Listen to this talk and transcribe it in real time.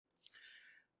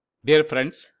Dear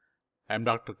friends, I am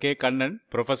Dr. K. Kannan,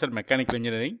 Professor Mechanical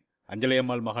Engineering,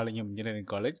 Anjalayammal Mahalingam Engineering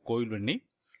College, Kovilvenni.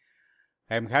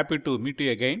 I am happy to meet you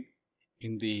again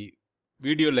in the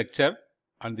video lecture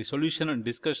on the solution and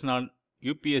discussion on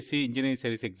UPSC Engineering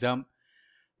Service exam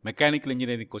Mechanical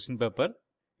Engineering question paper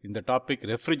in the topic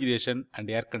Refrigeration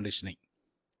and Air Conditioning.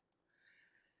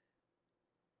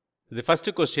 The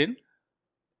first question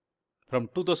from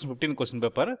 2015 question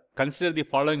paper, consider the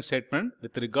following statement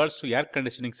with regards to air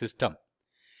conditioning system.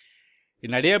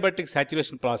 In adiabatic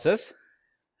saturation process,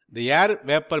 the air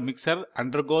vapor mixer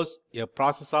undergoes a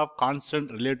process of constant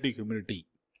relative humidity.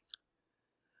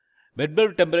 Wet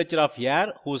bulb temperature of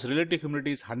air whose relative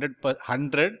humidity is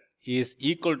 100 is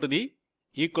equal to the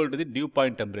dew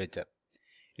point temperature.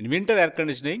 In winter air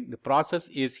conditioning, the process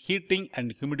is heating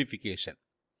and humidification.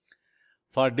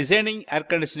 For designing air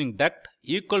conditioning duct,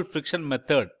 equal friction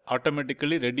method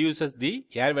automatically reduces the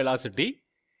air velocity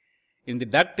in the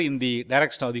duct in the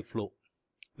direction of the flow.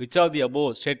 Which of the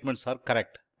above statements are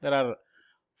correct? There are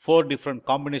 4 different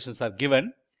combinations are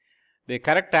given. The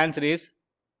correct answer is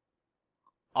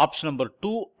option number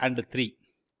 2 and 3.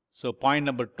 So, point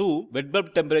number 2, wet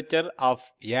bulb temperature of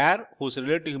air whose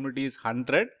relative humidity is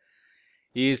 100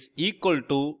 is equal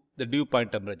to the dew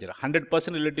point temperature.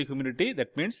 100% relative humidity,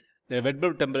 that means the wet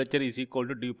bulb temperature is equal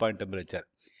to dew point temperature.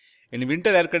 In winter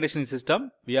air conditioning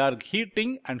system, we are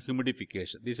heating and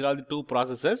humidification. These are all the 2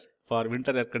 processes for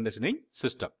winter air conditioning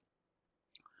system.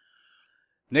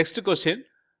 Next question,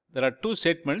 there are 2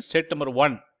 statements. State number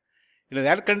 1, in an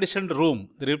air conditioned room,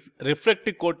 the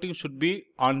reflective coating should be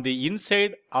on the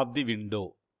inside of the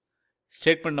window.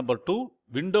 Statement number 2,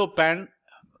 window pane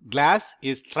glass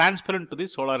is transparent to the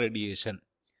solar radiation.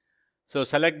 So,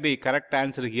 select the correct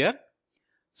answer here.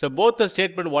 So, both the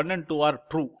statement 1 and 2 are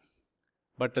true,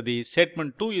 but the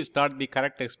statement 2 is not the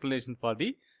correct explanation for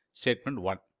the statement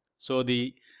 1. So,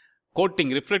 the coating,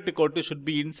 reflective coating should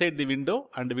be inside the window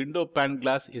and the window pane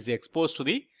glass is exposed to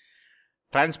the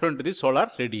transparent to the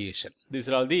solar radiation. These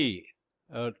are all the,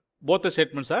 both the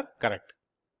statements are correct.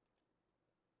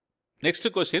 Next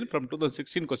question from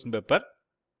 2016 question paper.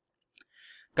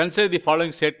 Consider the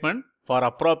following statement for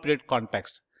appropriate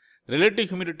context. Relative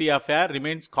humidity of air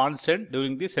remains constant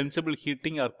during the sensible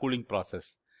heating or cooling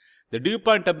process. The dew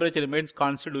point temperature remains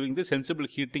constant during the sensible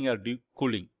heating or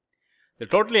cooling. The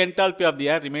total enthalpy of the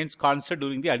air remains constant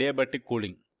during the adiabatic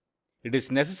cooling. It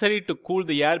is necessary to cool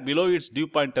the air below its dew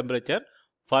point temperature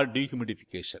for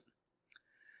dehumidification.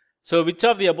 So, which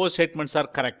of the above statements are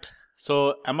correct?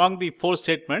 So, among the 4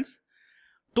 statements,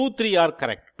 2, 3 are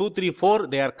correct. 2, 3, 4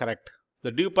 they are correct. The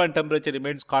dew point temperature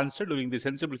remains constant during the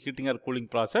sensible heating or cooling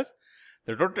process.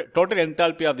 The total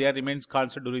enthalpy of the air remains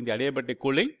constant during the adiabatic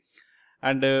cooling.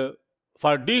 And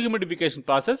for dehumidification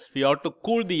process, we have to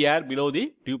cool the air below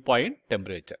the dew point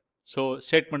temperature. So,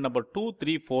 statement number 2,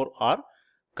 3, 4 are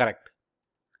correct.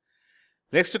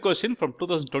 Next question from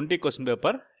 2020 question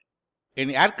paper.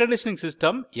 In air conditioning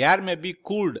system, air may be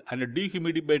cooled and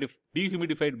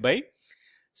dehumidified by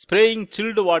spraying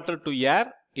chilled water to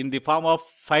air in the form of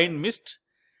fine mist,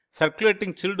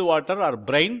 circulating chilled water or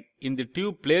brine in the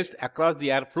tube placed across the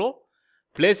airflow,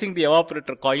 placing the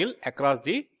evaporator coil across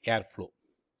the airflow.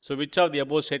 So, which of the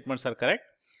above statements are correct?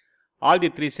 All the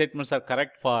 3 statements are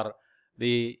correct for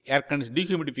the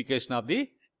dehumidification of the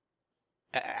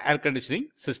air conditioning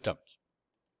system.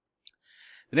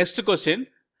 The next question,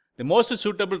 the most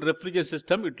suitable refrigeration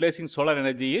system utilizing solar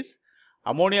energy is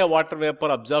ammonia water vapor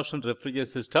absorption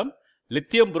refrigeration system,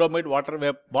 lithium bromide water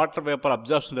vapor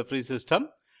absorption refrigeration system,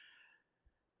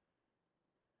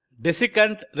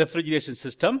 desiccant refrigeration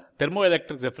system,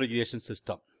 thermoelectric refrigeration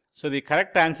system. So, the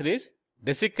correct answer is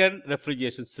desiccant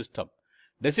refrigeration system.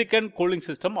 Desiccant cooling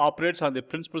system operates on the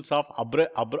principles of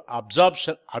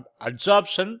absorption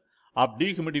of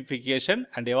dehumidification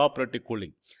and evaporative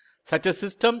cooling. Such a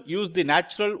system uses the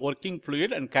natural working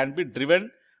fluid and can be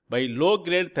driven by low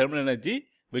grade thermal energy,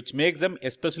 which makes them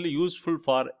especially useful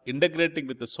for integrating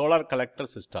with the solar collector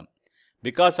system.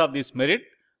 Because of this merit,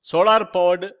 solar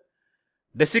powered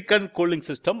desiccant cooling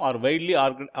system are widely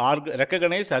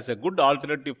recognized as a good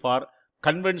alternative for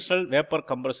conventional vapor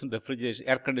compression refrigeration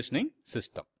air conditioning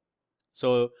system.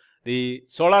 So, the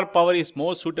solar power is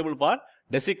more suitable for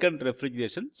desiccant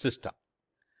refrigeration system.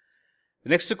 The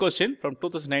next question from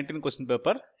 2019 question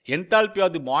paper. Enthalpy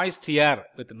of the moist air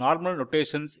with normal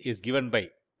notations is given by.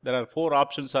 There are 4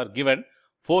 options are given,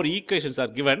 4 equations are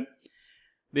given.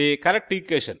 The correct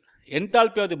equation,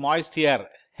 enthalpy of the moist air,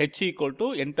 H equal to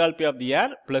enthalpy of the air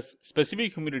plus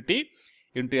specific humidity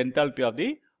into enthalpy of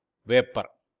the vapor.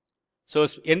 So,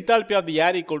 enthalpy of the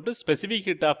air equal to specific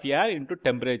heat of air into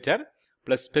temperature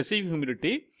plus specific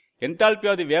humidity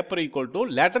Enthalpy of the vapor equal to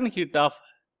latent heat of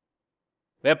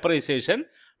vaporization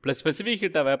plus specific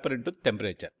heat of vapor into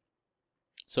temperature.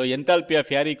 So, enthalpy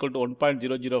of air equal to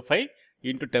 1.005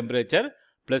 into temperature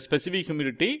plus specific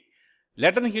humidity.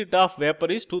 Latent heat of vapor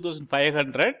is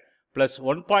 2500 plus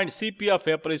Cp of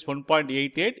vapor is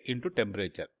 1.88 into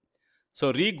temperature.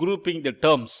 So, regrouping the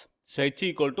terms. So, H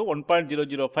equal to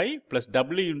 1.005 plus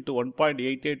W into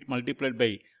 1.88 multiplied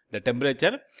by the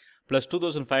temperature plus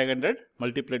 2500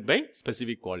 multiplied by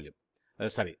specific volume.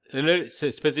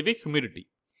 Specific humidity.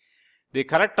 The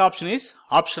correct option is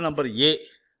option number A.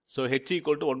 So, H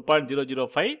equal to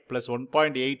 1.005 plus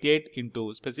 1.88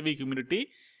 into specific humidity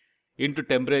into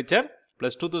temperature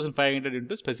plus 2500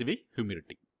 into specific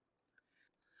humidity.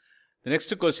 The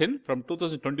next question from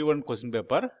 2021 question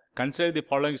paper, consider the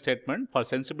following statement for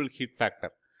sensible heat factor.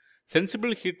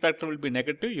 Sensible heat factor will be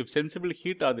negative if sensible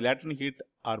heat or the latent heat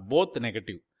are both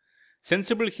negative.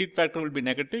 Sensible heat factor will be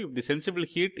negative if the sensible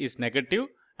heat is negative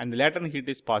and the latent heat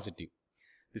is positive.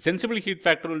 The sensible heat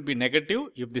factor will be negative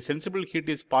if the sensible heat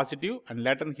is positive and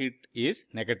latent heat is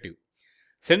negative.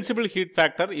 Sensible heat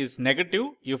factor is negative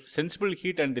if sensible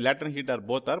heat and the latent heat are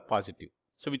both are positive.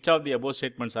 So, which of the above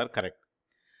statements are correct?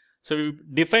 So, we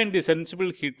define the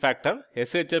sensible heat factor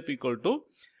SHF equal to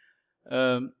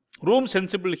room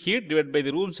sensible heat divided by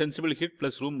the room sensible heat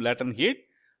plus room latent heat.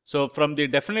 So, from the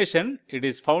definition, it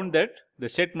is found that the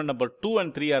statement number 2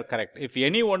 and 3 are correct. If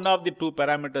any one of the two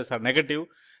parameters are negative,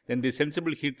 then the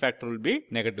sensible heat factor will be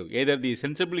negative. Either the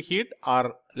sensible heat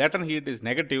or latent heat is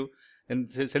negative, then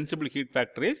the sensible heat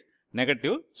factor is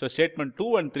negative. So, statement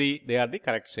 2 and 3, they are the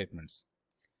correct statements.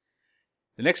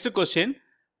 The next question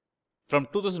from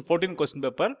 2014 question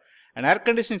paper, an air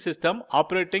conditioning system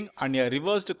operating on a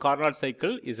reversed Carnot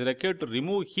cycle is required to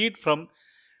remove heat from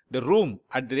the room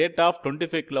at the rate of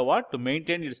 25 kilowatt to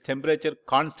maintain its temperature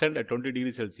constant at 20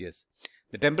 degrees Celsius.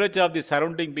 The temperature of the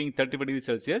surrounding being 35 degrees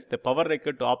Celsius, the power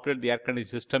required to operate the air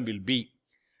conditioning system will be.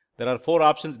 There are 4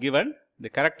 options given. The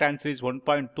correct answer is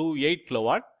 1.28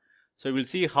 kilowatt. So, we will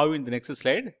see how in the next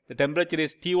slide. The temperature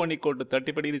is T1 equal to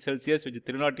 35 degrees Celsius, which is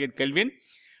 308 Kelvin.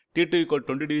 T2 equal to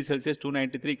 20 degrees Celsius,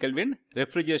 293 Kelvin.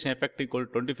 Refrigeration effect equal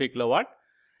to 25 kilowatt.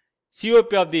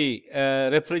 COP of the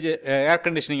air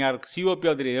conditioning or COP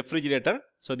of the refrigerator.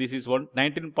 So, this is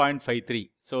 19.53.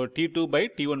 So, T2 by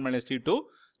T1 minus T2.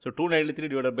 So, 293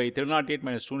 divided by 308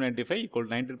 minus 295 equal to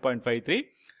 19.53.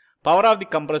 Power of the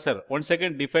compressor, once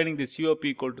again defining the COP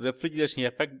equal to refrigeration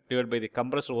effect divided by the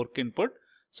compressor work input.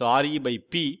 So, RE by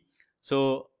P.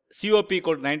 So, COP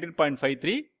equal to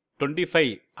 19.53,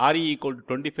 25, RE equal to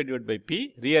 25 divided by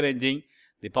P, rearranging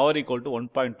the power equal to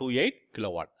 1.28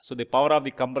 kilowatt. So, the power of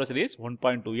the compressor is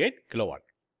 1.28 kilowatt.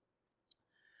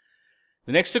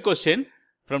 The next question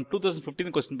from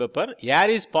 2015 question paper, air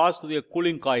is passed through a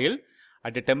cooling coil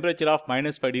at a temperature of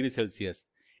minus 5 degrees Celsius.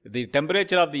 If the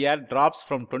temperature of the air drops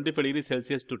from 25 degrees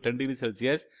Celsius to 10 degrees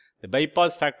Celsius, the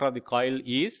bypass factor of the coil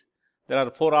is, there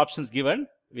are 4 options given.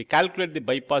 We calculate the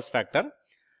bypass factor.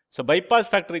 So, bypass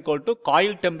factor equal to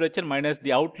coil temperature minus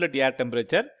the outlet air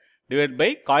temperature divided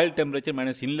by coil temperature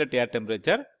minus inlet air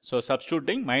temperature. So,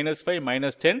 substituting minus 5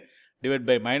 minus 10 divided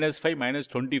by minus 5 minus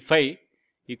 25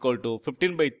 equal to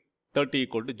 15 by 30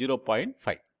 equal to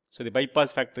 0.5. So, the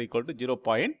bypass factor equal to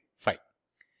 0.5.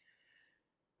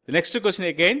 The next question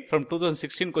again from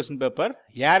 2016 question paper,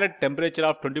 air at temperature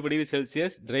of 25 degrees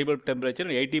Celsius, dry bulb temperature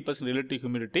and 80% relative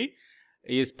humidity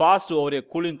is passed over a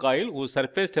cooling coil whose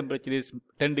surface temperature is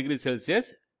 10 degrees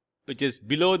Celsius, which is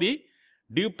below the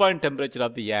dew point temperature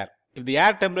of the air. If the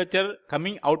air temperature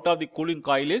coming out of the cooling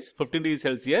coil is 15 degrees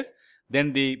Celsius,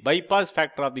 then the bypass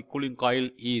factor of the cooling coil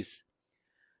is.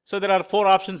 So, there are 4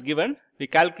 options given. We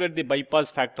calculate the bypass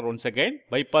factor once again.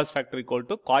 Bypass factor equal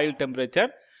to coil temperature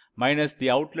minus the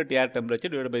outlet air temperature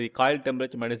divided by the coil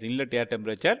temperature minus inlet air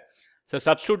temperature. So,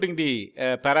 substituting the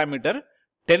parameter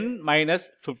 10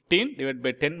 minus 15 divided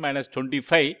by 10 minus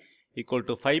 25 equal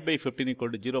to 5 by 15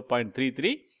 equal to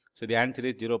 0.33. So, the answer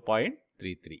is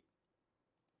 0.33.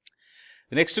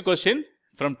 The next question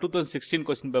from 2016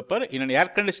 question paper, in an air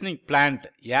conditioning plant,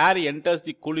 air enters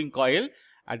the cooling coil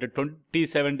at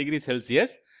 27 degrees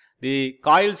Celsius. The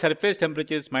coil surface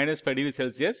temperature is minus 5 degrees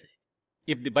Celsius.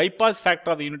 If the bypass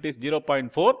factor of the unit is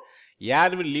 0.4, air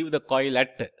will leave the coil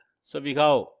at. So, we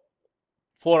have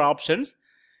 4 options.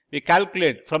 We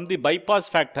calculate from the bypass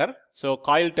factor. So,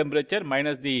 coil temperature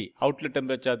minus the outlet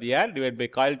temperature of the air divided by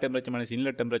coil temperature minus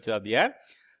inlet temperature of the air.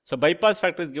 So, bypass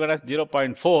factor is given as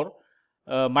 0.4.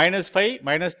 Minus 5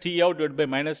 minus T out divided by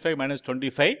minus 5 minus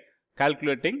 25.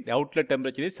 Calculating the outlet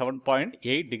temperature is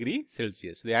 7.8 degree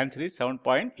Celsius. So, the answer is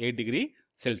 7.8 degree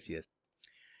Celsius.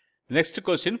 Next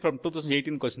question from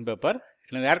 2018 question paper.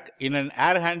 In an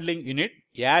air handling unit,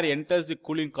 air enters the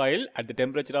cooling coil at the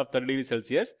temperature of 30 degrees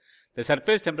Celsius. The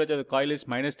surface temperature of the coil is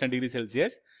minus 10 degrees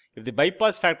Celsius. If the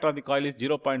bypass factor of the coil is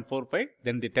 0.45,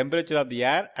 then the temperature of the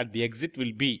air at the exit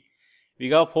will be. We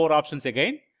have 4 options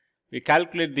again. We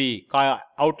calculate the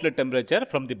outlet temperature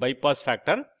from the bypass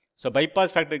factor. So,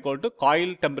 bypass factor equal to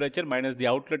coil temperature minus the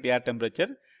outlet air temperature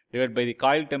divided by the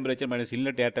coil temperature minus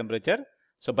inlet air temperature.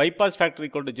 So, bypass factor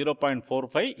equal to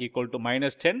 0.45 equal to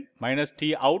minus 10 minus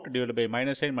T out divided by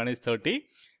minus 10 minus 30.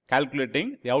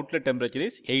 Calculating the outlet temperature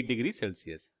is 8 degrees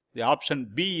Celsius. The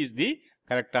option B is the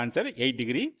correct answer, 8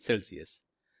 degrees Celsius.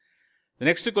 The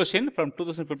next question from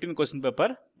 2015 question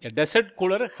paper. A desert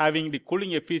cooler having the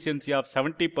cooling efficiency of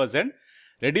 70%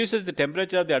 reduces the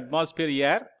temperature of the atmosphere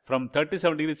air from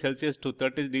 37 degrees Celsius to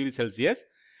 30 degrees Celsius.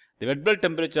 The wet bulb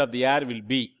temperature of the air will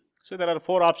be. So, there are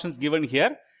 4 options given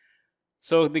here.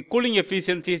 So, the cooling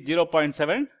efficiency is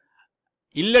 0.7,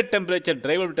 inlet temperature,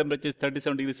 dry bulb temperature is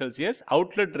 37 degrees Celsius,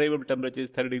 outlet dry bulb temperature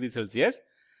is 30 degrees Celsius.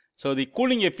 So, the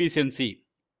cooling efficiency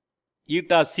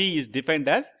eta C is defined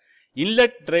as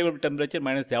inlet dry bulb temperature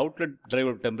minus the outlet dry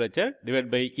bulb temperature divided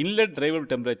by inlet dry bulb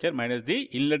temperature minus the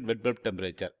inlet wet bulb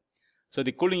temperature. So,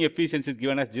 the cooling efficiency is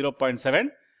given as 0.7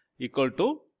 equal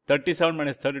to 37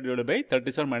 minus 30 divided by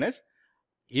 37 minus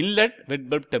inlet wet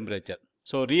bulb temperature.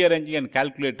 So, rearranging and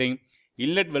calculating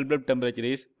inlet wet bulb temperature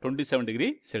is 27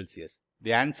 degree Celsius.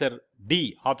 The answer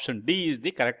D, option D is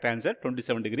the correct answer,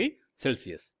 27 degree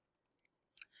Celsius.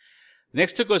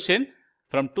 Next question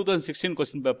from 2016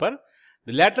 question paper.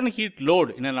 The latent heat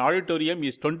load in an auditorium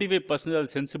is 25% of the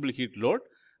sensible heat load.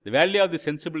 The value of the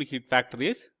sensible heat factor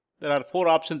is, there are 4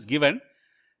 options given.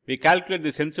 We calculate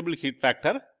the sensible heat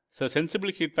factor. So,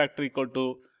 sensible heat factor equal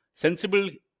to sensible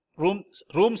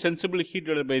room sensible heat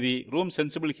divided by the room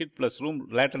sensible heat plus room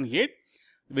latent heat,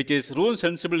 which is room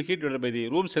sensible heat divided by the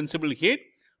room sensible heat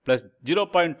plus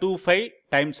 0.25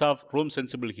 times of room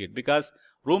sensible heat, because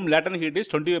room latent heat is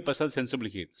 25% sensible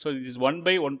heat. So, this is 1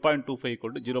 by 1.25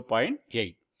 equal to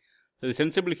 0.8. So, the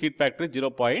sensible heat factor is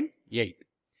 0.8.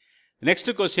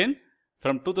 Next question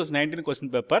from 2019 question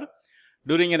paper.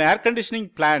 During an air conditioning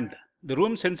plant, the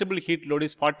room sensible heat load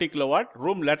is 40 kilowatt,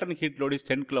 room latent heat load is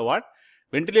 10 kilowatt,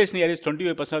 ventilation area is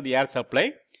 25% of the air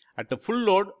supply. At the full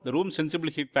load, the room sensible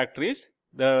heat factor is,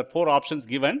 there are 4 options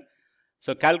given.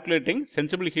 So, calculating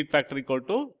sensible heat factor equal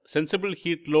to sensible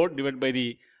heat load divided by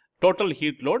the total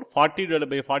heat load, 40 divided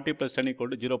by 40 plus 10 equal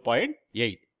to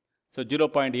 0.8. So,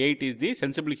 0.8 is the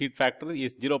sensible heat factor,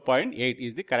 is 0.8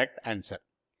 is the correct answer.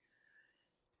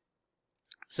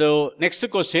 So, next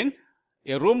question.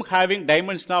 A room having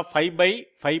dimension of 5 by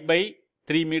 5 by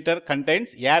 3 meter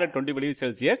contains air at 20 degrees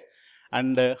Celsius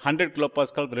and 100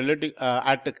 kilopascal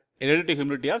at relative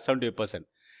humidity of 70%.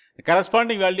 The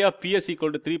corresponding value of PS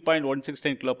equal to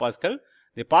 3.169 kilopascal.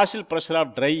 The partial pressure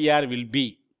of dry air will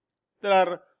be. There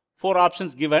are 4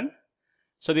 options given.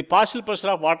 So, the partial pressure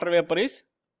of water vapor is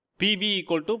PV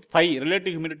equal to 5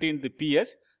 relative humidity into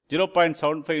PS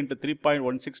 0.75 into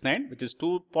 3.169, which is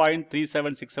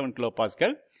 2.3767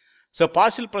 kilopascal. So,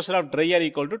 partial pressure of dry air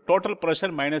equal to total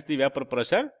pressure minus the vapor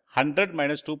pressure, 100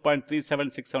 minus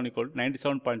 2.3767 equal to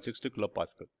 97.62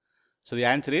 kilopascal. So, the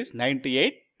answer is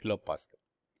 98 kilopascal.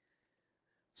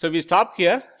 So, we stop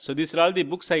here. So, these are all the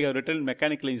books I have written in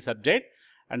mechanical engineering subject,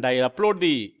 and I upload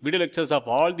the video lectures of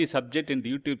all the subject in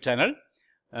the YouTube channel.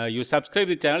 You subscribe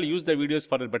the channel, use the videos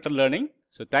for better learning.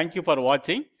 So, thank you for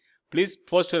watching. Please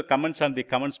post your comments on the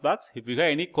comments box. If you have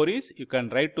any queries, you can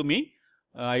write to me.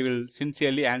 I will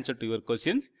sincerely answer to your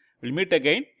questions. We will meet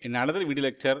again in another video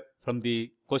lecture from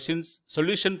the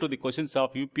solution to the questions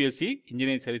of UPSC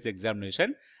Engineering Service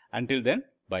examination. Until then,